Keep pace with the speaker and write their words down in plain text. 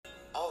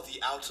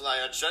the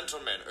outlier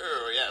gentleman.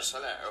 Oh, yes,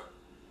 hello.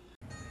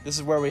 This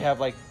is where we have,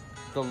 like,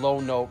 the low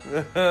note.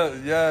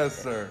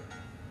 Yes, sir.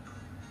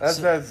 That's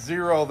that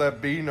zero,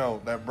 that B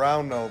note, that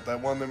brown note,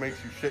 that one that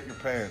makes you shit your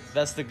pants.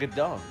 That's the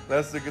gadong.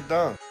 That's the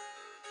gadong.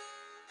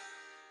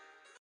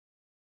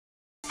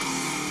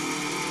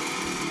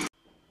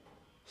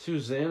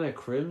 Susanna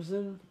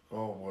Crimson?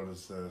 Oh, what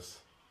is this?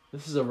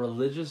 This is a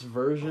religious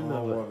version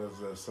of it. What is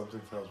this?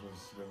 Something tells me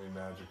this is going to be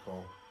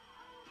magical.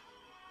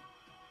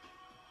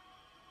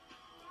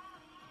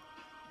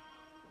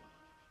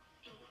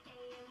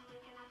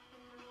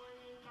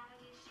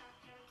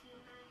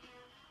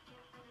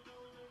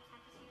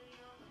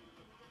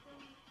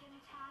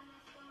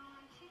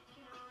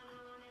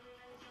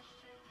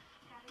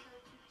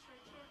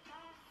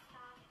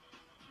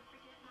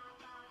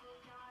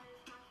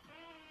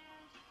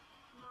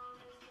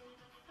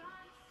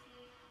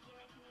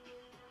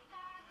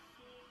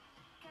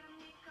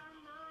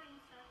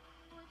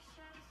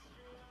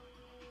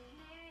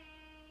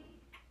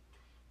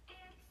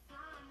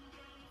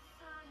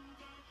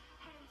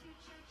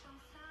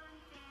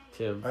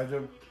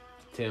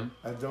 Tim.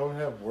 I don't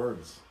have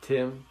words.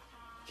 Tim,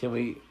 can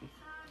we...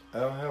 I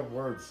don't have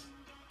words.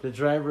 The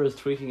driver is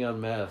tweaking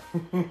on meth.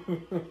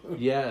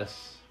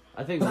 Yes.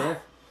 I think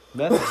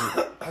meth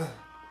is...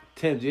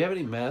 Tim, do you have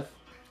any meth?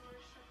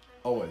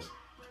 Always.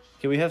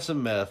 Can we have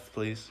some meth,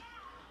 please?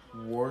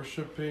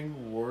 Worshipping,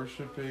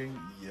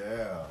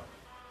 yeah.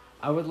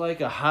 I would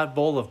like a hot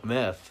bowl of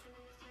meth.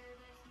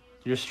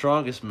 Your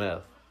strongest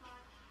meth.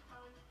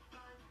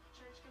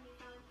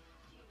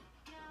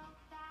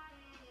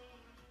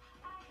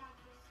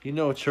 You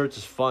know church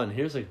is fun.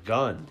 Here's a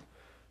gun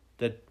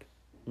that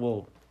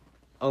will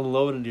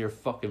unload into your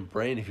fucking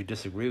brain if you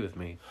disagree with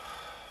me.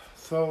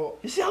 So...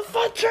 You see how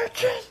fun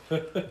church is?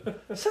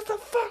 Sit the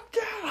fuck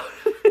down.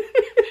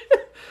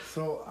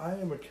 So, I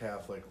am a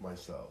Catholic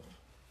myself.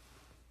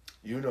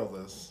 You know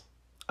this.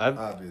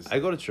 Obviously. I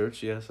go to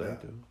church, yes, yeah.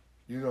 I do.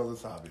 You know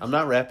this, obviously. I'm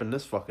not rapping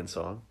this fucking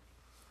song.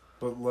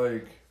 But,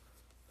 like...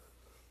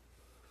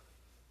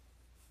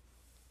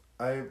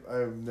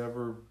 I've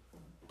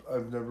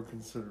never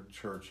considered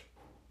church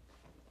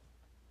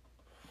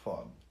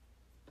fun.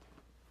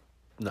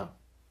 No.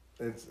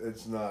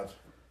 It's not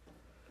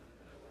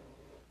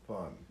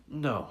fun.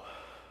 No.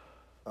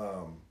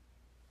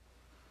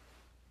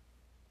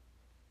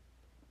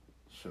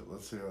 Shit,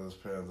 let's see how this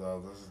pans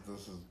out.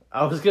 This is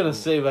I was gonna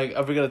say, like,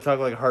 are we gonna talk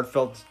like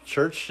heartfelt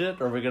church shit,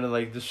 or are we gonna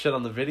like just shit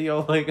on the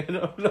video? Like, I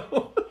don't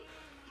know.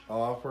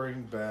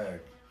 Offering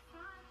back.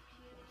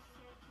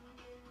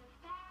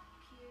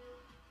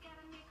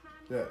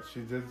 Yeah, she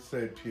did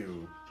say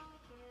pew.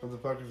 What the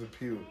fuck is a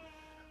pew?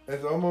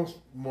 It's almost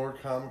more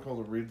comical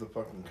to read the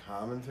fucking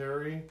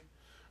commentary.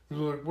 They're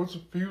like, what's a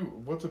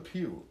pew? What's a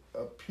pew?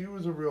 A pew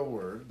is a real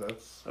word.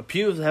 That's... A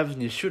pew is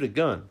having you shoot a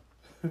gun.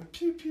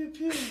 Pew, pew,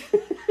 pew.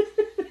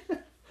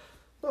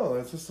 No,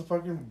 that's just a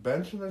fucking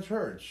bench in a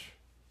church.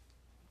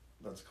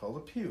 That's called a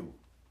pew.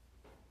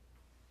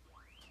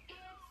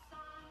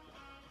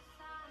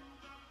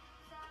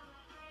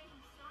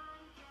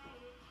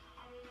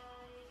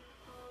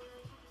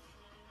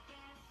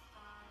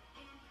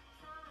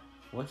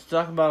 Let's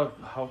talk about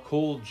how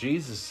cool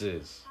Jesus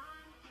is.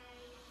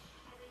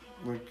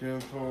 Looking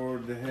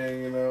forward to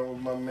hanging out with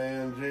my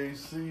man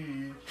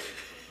JC.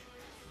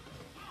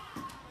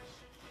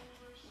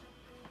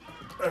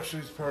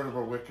 Actually, he's part of a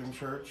Wiccan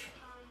church.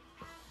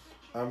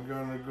 I'm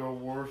gonna go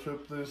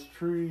worship this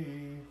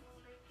tree.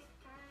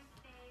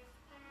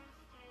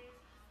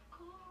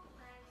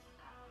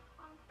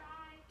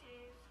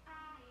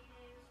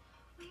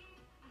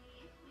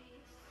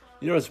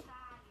 You know what's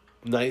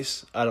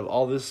nice out of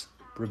all this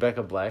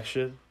Rebecca Black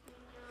shit?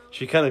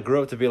 She kind of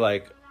grew up to be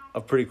like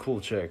a pretty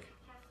cool chick.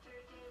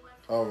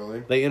 Oh, really?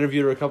 They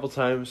interviewed her a couple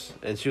times,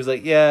 and she was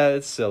like, yeah,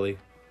 it's silly.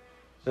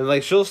 And,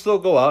 like, she'll still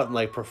go out and,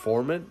 like,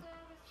 perform it.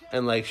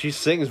 And, like, she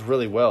sings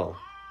really well.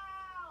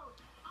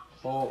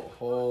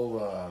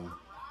 Hold on.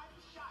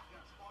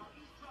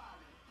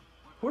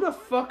 Who the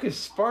fuck is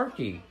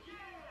Sparky?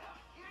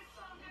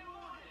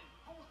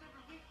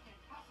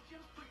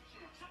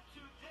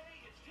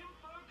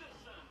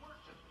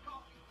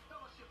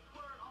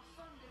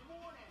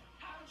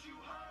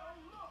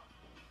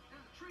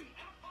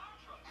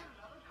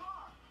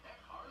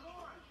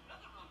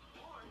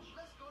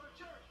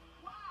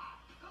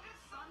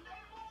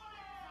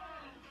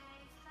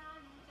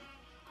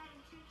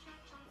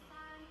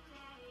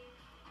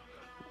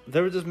 They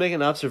were just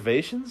making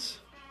observations?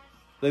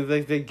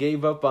 They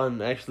gave up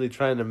on actually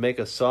trying to make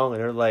a song,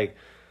 and they're like,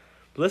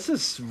 let's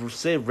just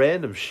say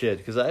random shit,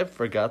 because I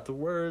forgot the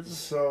words.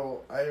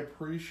 So, I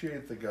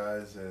appreciate the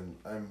guys, and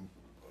I'm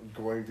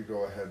going to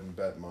go ahead and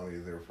bet money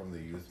they're from the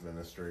youth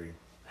ministry.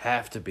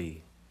 Have to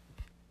be.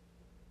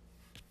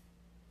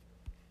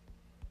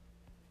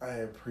 I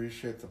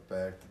appreciate the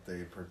fact that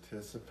they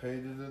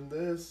participated in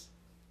this,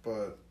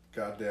 but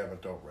goddamn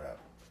it, don't rap.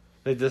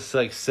 They just,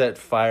 like, set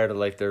fire to,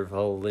 like, their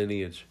whole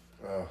lineage.